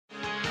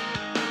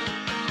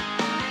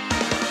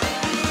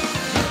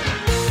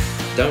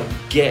Don't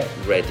get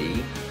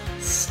ready,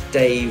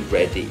 stay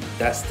ready.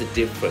 That's the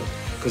difference.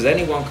 Because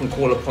anyone can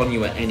call upon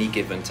you at any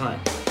given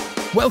time.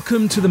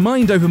 Welcome to the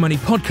Mind Over Money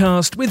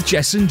podcast with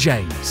Jess and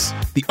James,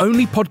 the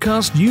only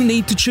podcast you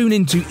need to tune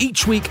into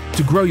each week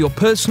to grow your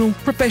personal,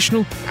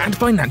 professional, and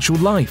financial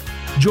life.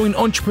 Join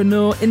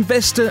entrepreneur,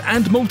 investor,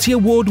 and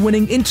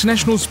multi-award-winning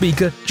international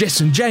speaker Jess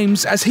and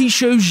James as he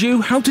shows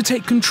you how to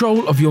take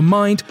control of your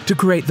mind to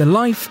create the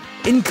life,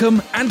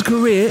 income, and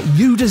career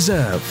you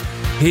deserve.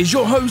 Here's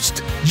your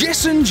host,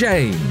 Jess and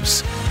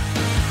James.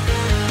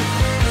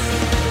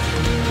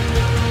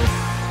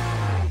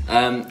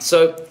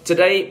 So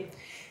today,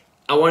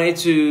 I wanted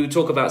to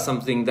talk about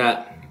something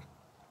that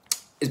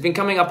has been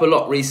coming up a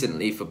lot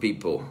recently for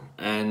people,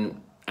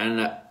 and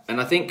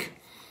I think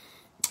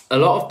a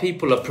lot of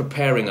people are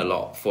preparing a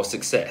lot for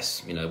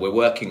success. You know, we're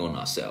working on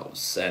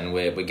ourselves, and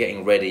we're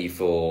getting ready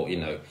for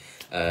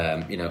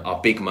our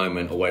big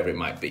moment or whatever it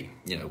might be.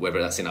 You know,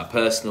 whether that's in our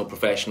personal,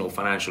 professional,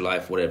 financial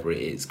life, whatever it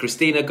is.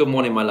 Christina, good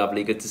morning, my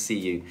lovely. Good to see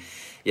you.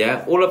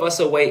 Yeah, all of us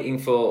are waiting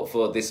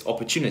for this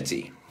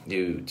opportunity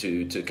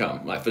to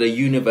come, like for the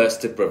universe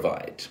to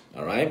provide.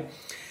 All right.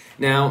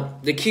 Now,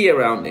 the key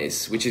around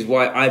this, which is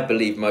why I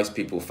believe most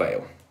people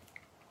fail,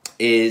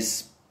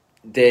 is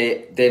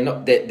they're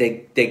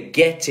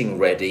getting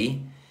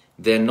ready,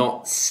 they're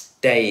not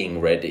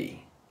staying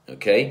ready.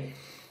 Okay,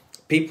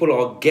 people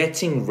are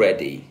getting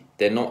ready,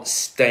 they're not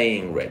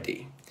staying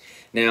ready.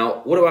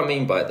 Now, what do I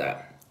mean by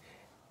that?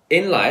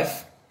 In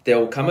life, there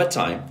will come a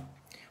time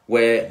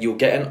where you'll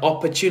get an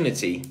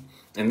opportunity,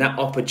 and that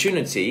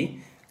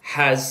opportunity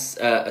has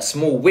a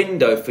small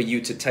window for you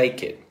to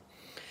take it.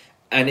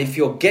 And if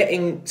you're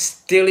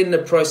still in the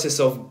process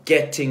of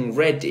getting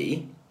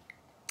ready,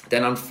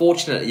 then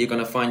unfortunately you're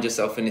going to find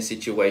yourself in a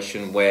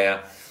situation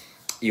where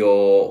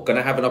you're going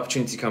to have an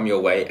opportunity come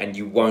your way and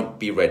you won't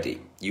be ready.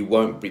 You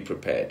won't be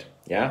prepared.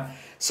 Yeah.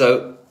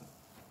 So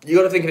you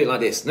got to think of it like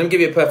this. Let me give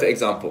you a perfect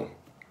example.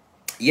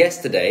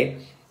 Yesterday,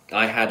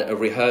 I had a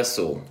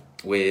rehearsal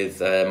with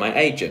my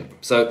agent.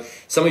 So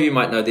some of you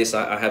might know this.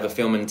 I have a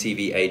film and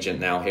TV agent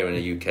now here in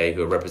the UK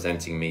who are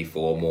representing me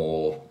for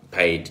more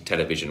paid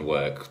television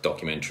work,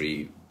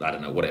 documentary, I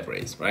don't know, whatever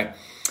it is, right?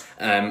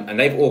 And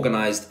they've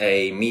organised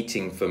a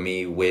meeting for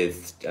me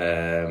with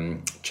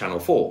Channel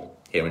 4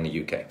 here in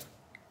the UK.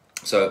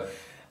 So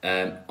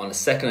on the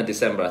 2nd of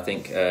December, I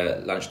think,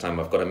 lunchtime,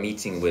 I've got a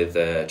meeting with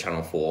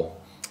Channel 4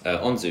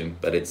 on Zoom,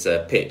 but it's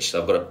a pitch.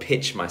 So I've got to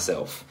pitch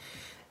myself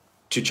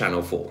to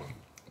Channel 4,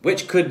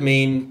 which could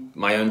mean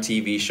my own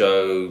TV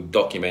show,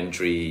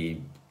 documentary,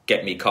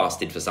 get me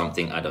casted for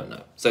something, I don't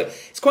know. So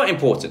it's quite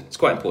important.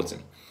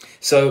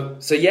 So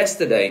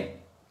yesterday,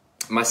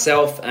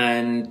 myself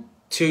and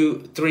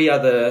two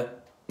other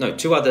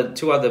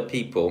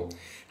people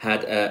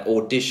had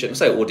audition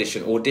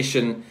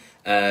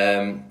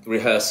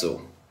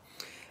rehearsal.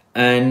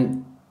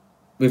 And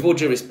with all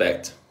due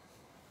respect,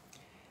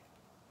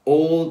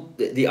 all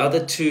the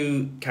other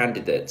two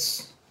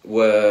candidates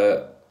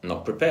were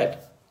not prepared.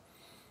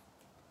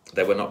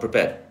 They were not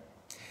prepared.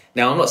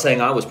 Now, I'm not saying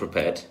I was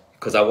prepared,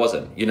 because I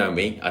wasn't. You know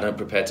me, I don't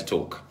prepare to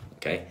talk,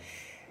 okay?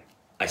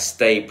 I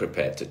stay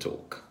prepared to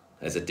talk.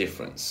 There's a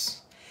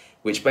difference.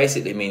 Which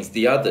basically means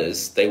the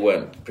others, they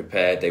weren't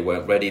prepared, they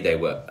weren't ready, they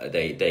were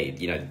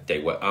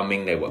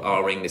umming, they were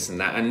ahhing, this and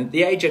that. And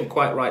the agent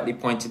quite rightly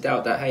pointed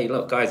out that, hey,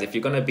 look, guys, if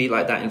you're going to be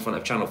like that in front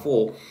of Channel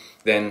 4,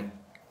 then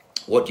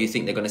what do you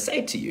think they're going to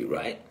say to you,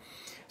 right?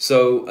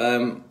 So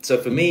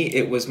for me,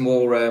 it was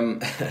more,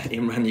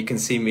 Imran, you can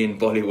see me in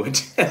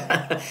Bollywood.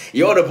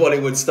 You're the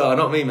Bollywood star,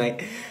 not me,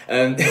 mate.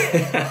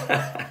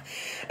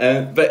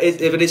 But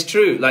it's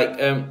true. Like,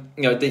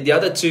 the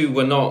other two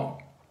were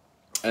not,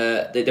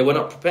 they were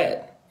not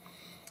prepared.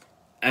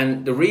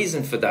 And the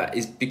reason for that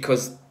is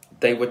because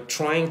they were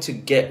trying to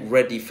get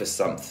ready for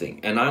something.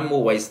 And I'm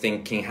always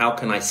thinking, how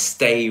can I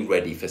stay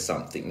ready for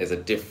something? There's a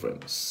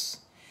difference.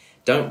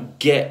 Don't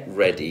get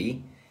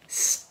ready.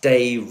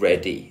 Stay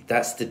ready.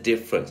 That's the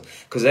difference.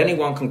 Because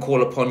anyone can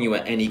call upon you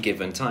at any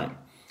given time.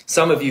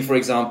 Some of you, for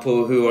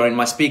example, who are in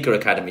my speaker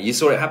academy, you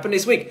saw it happen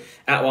this week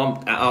at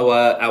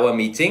our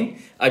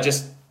meeting. I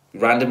just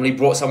randomly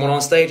brought someone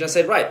on stage and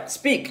said, right,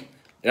 speak.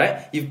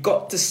 Right? You've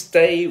got to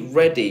stay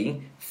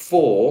ready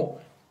for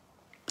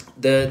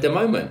the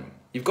moment.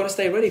 You've got to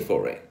stay ready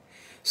for it.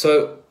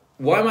 So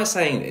why am I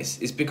saying this?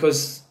 Is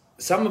because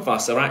some of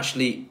us are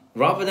actually,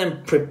 rather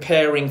than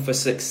preparing for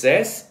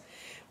success,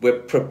 we're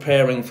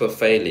preparing for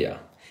failure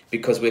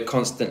because we're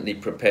constantly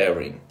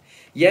preparing.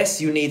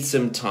 Yes, you need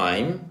some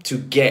time to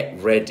get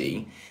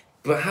ready,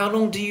 but how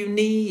long do you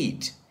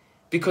need?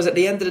 Because at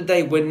the end of the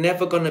day, we're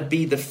never going to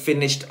be the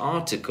finished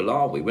article,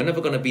 are we? We're never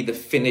going to be the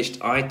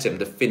finished item,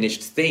 the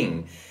finished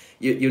thing.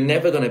 You're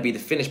never going to be the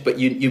finished, but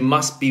you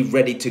must be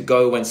ready to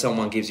go when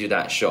someone gives you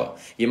that shot.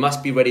 You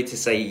must be ready to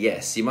say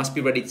yes. You must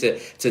be ready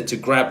to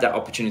grab that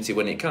opportunity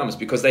when it comes,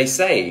 because they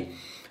say,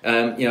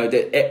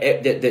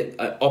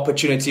 the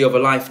opportunity of a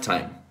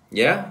lifetime.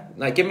 Yeah?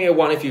 Like, give me a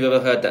one if you've ever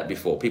heard that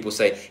before. People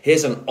say,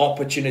 here's an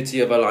opportunity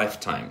of a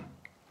lifetime.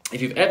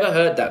 If you've ever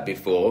heard that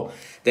before,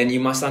 then you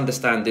must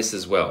understand this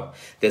as well.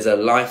 There's a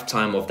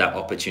lifetime of that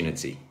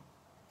opportunity.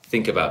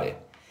 Think about it.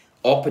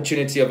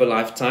 Opportunity of a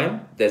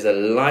lifetime, there's a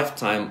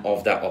lifetime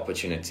of that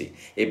opportunity.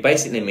 It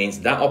basically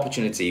means that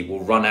opportunity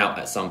will run out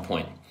at some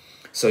point.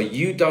 So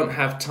you don't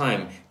have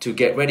time to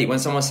get ready. When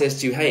someone says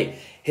to you, hey,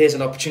 here's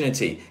an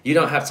opportunity, you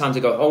don't have time to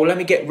go, oh, let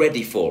me get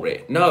ready for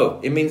it. No,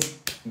 it means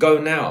go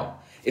now.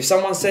 If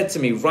someone said to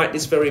me right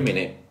this very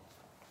minute,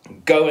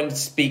 go and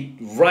speak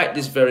right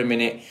this very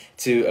minute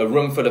to a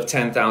room full of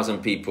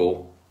 10,000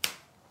 people,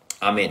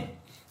 I'm in.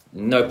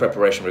 No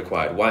preparation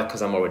required. Why?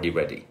 Because I'm already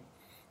ready.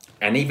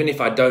 And even if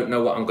I don't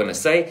know what I'm going to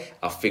say,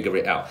 I'll figure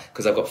it out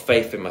because I've got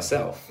faith in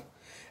myself.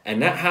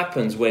 And that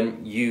happens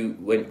when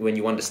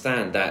you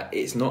understand that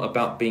it's not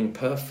about being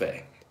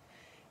perfect.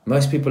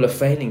 Most people are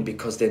failing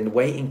because they're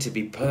waiting to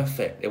be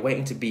perfect. They're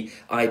waiting to be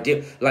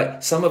ideal.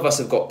 Like some of us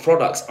have got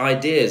products,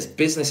 ideas,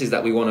 businesses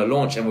that we want to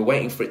launch, and we're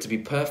waiting for it to be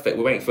perfect.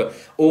 We're waiting for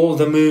all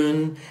the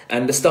moon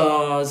and the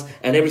stars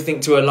and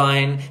everything to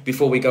align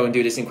before we go and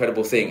do this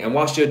incredible thing. And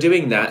whilst you're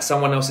doing that,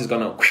 someone else is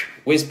going to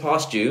whiz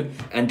past you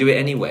and do it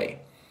anyway.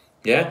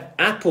 Yeah?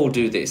 Apple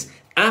do this.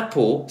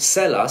 Apple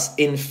sell us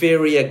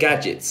inferior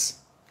gadgets.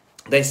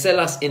 They sell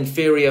us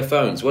inferior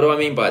phones. What do I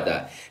mean by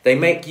that? They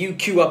make you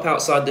queue up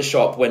outside the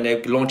shop when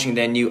they're launching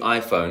their new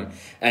iPhone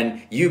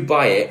and you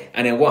buy it,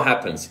 and then what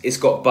happens? It's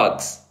got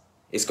bugs.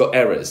 It's got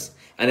errors.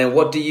 And then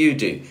what do?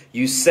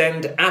 You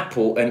send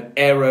Apple an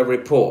error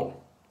report.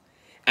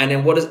 And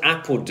then what does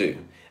Apple do?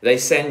 They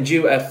send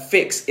you a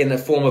fix in the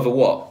form of a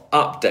what?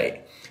 Update.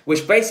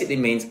 Which basically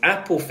means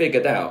Apple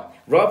figured out,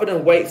 rather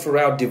than wait for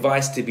our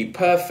device to be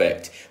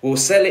perfect, we'll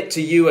sell it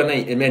to you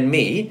and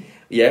me.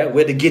 Yeah,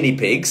 we're the guinea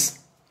pigs.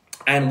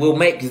 And we'll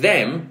make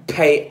them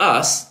pay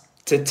us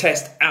to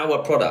test our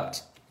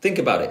product. Think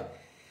about it.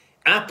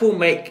 Apple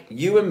make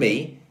you and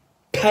me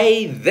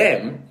pay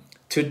them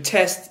to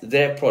test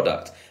their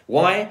product.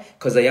 Why?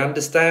 Because they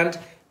understand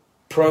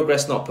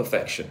progress, not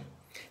perfection.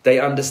 They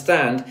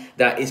understand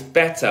that it's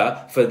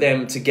better for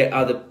them to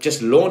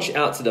just launch it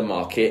out to the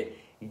market,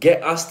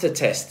 get us to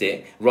test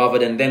it, rather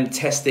than them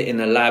test it in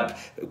a lab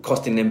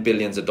costing them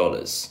billions of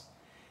dollars.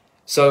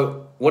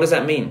 So what does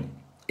that mean?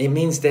 It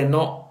means they're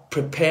not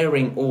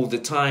preparing all the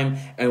time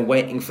and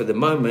waiting for the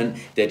moment.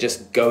 They're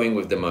just going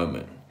with the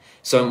moment.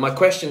 So my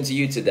question to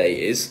you today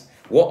is,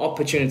 what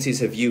opportunities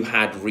have you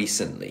had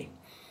recently?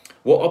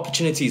 What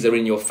opportunities are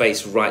in your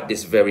face right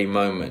this very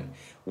moment?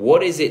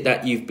 What is it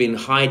that you've been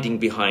hiding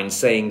behind,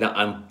 saying that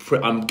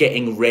I'm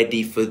getting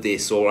ready for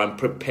this, or I'm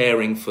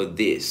preparing for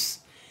this?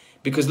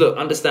 Because look,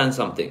 understand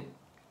something.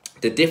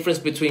 The difference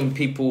between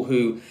people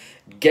who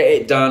get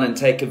it done and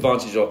take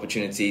advantage of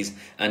opportunities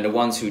and the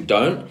ones who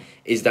don't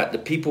is that the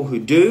people who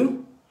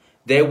do,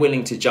 they're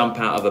willing to jump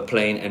out of a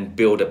plane and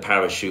build a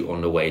parachute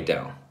on the way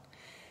down.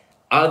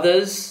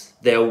 Others,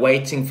 they're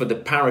waiting for the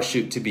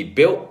parachute to be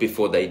built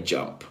before they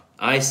jump.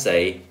 I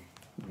say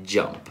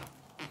jump.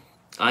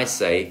 I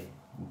say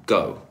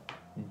go.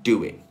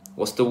 Do it.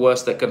 What's the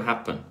worst that can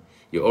happen?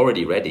 You're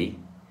already ready.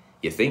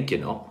 You think you're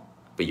not,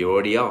 but you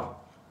already are.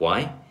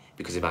 Why?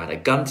 Because if I had a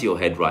gun to your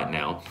head right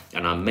now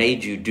and I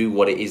made you do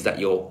what it is that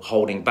you're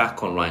holding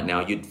back on right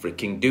now, you'd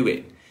freaking do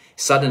it.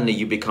 Suddenly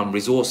you become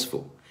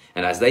resourceful.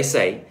 And as they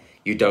say,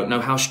 you don't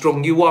know how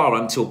strong you are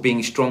until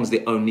being strong is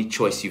the only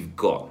choice you've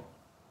got.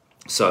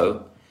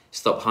 So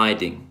stop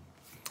hiding.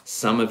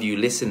 Some of you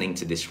listening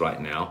to this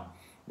right now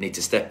need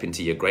to step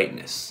into your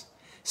greatness.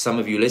 Some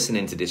of you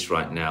listening to this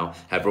right now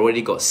have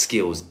already got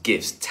skills,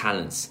 gifts,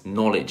 talents,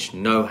 knowledge,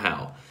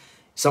 know-how.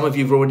 Some of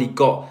you have already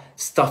got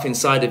stuff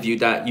inside of you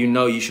that you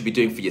know you should be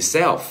doing for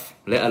yourself,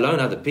 let alone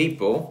other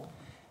people.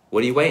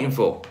 What are you waiting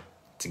for?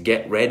 To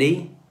get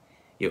ready?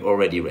 You're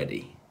already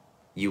ready.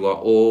 You are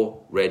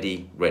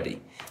already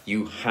ready.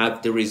 You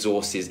have the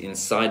resources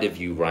inside of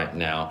you right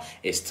now.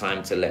 It's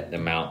time to let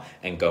them out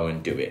and go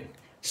and do it.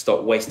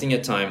 Stop wasting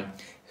your time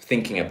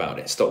thinking about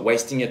it. Stop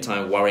wasting your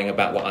time worrying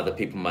about what other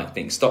people might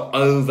think. Stop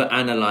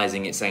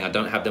over-analyzing it, saying, I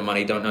don't have the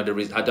money, I don't have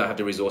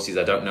the resources,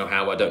 I don't know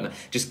how, I don't know.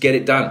 Just get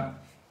it done.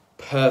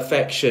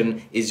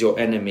 Perfection is your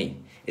enemy.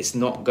 It's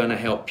not going to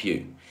help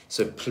you.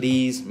 So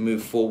please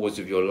move forwards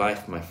with your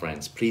life, my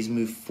friends. Please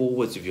move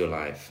forwards with your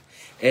life.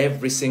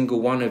 Every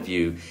single one of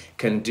you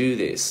can do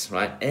this,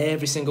 right?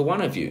 Every single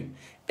one of you.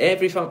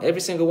 Every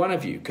single one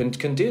of you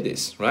can do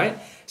this, right?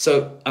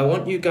 So I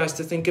want you guys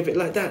to think of it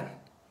like that.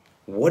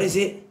 What is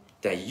it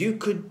that you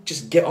could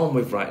just get on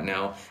with right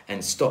now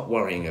and stop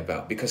worrying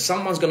about? Because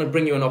someone's going to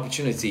bring you an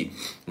opportunity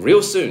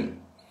real soon.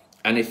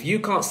 And if you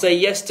can't say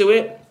yes to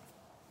it,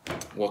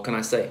 what can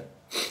I say?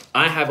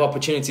 I have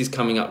opportunities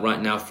coming up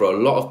right now for a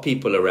lot of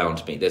people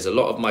around me. There's a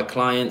lot of my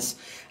clients,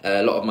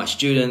 a lot of my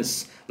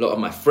students, a lot of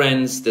my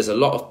friends. There's a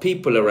lot of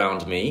people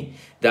around me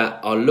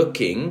that are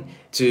looking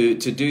to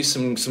do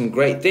some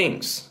great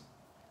things.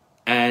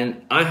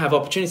 And I have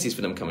opportunities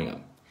for them coming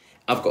up.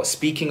 I've got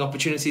speaking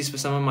opportunities for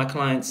some of my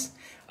clients.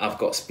 I've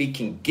got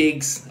speaking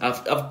gigs.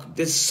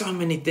 There's so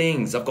many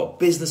things. I've got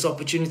business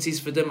opportunities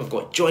for them. I've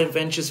got joint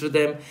ventures for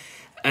them.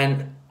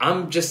 And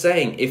I'm just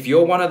saying, if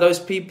you're one of those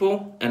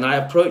people and I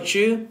approach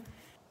you,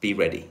 be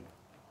ready.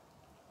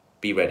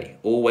 be ready.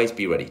 Always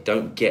be ready.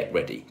 Don't get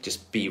ready.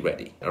 Just be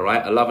ready. All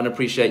right? I love and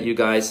appreciate you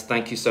guys.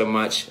 Thank you so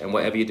much. And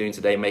whatever you're doing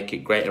today, make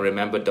it great. And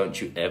remember,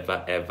 don't you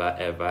ever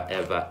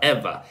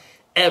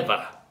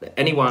let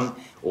anyone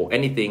or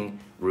anything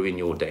ruin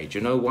your day. Do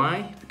you know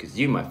why? Because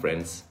you, my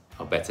friends,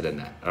 are better than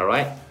that. All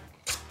right?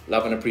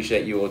 Love and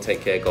appreciate you all.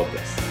 Take care. God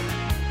bless.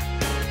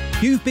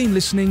 You've been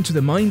listening to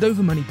the Mind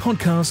Over Money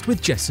podcast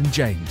with Jess and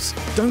James.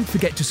 Don't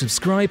forget to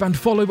subscribe and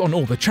follow on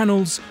all the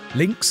channels,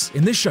 links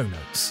in the show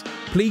notes.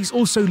 Please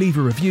also leave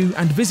a review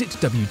and visit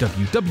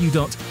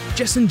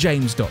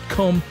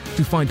www.jessandjames.com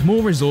to find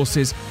more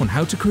resources on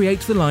how to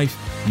create the life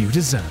you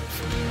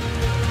deserve.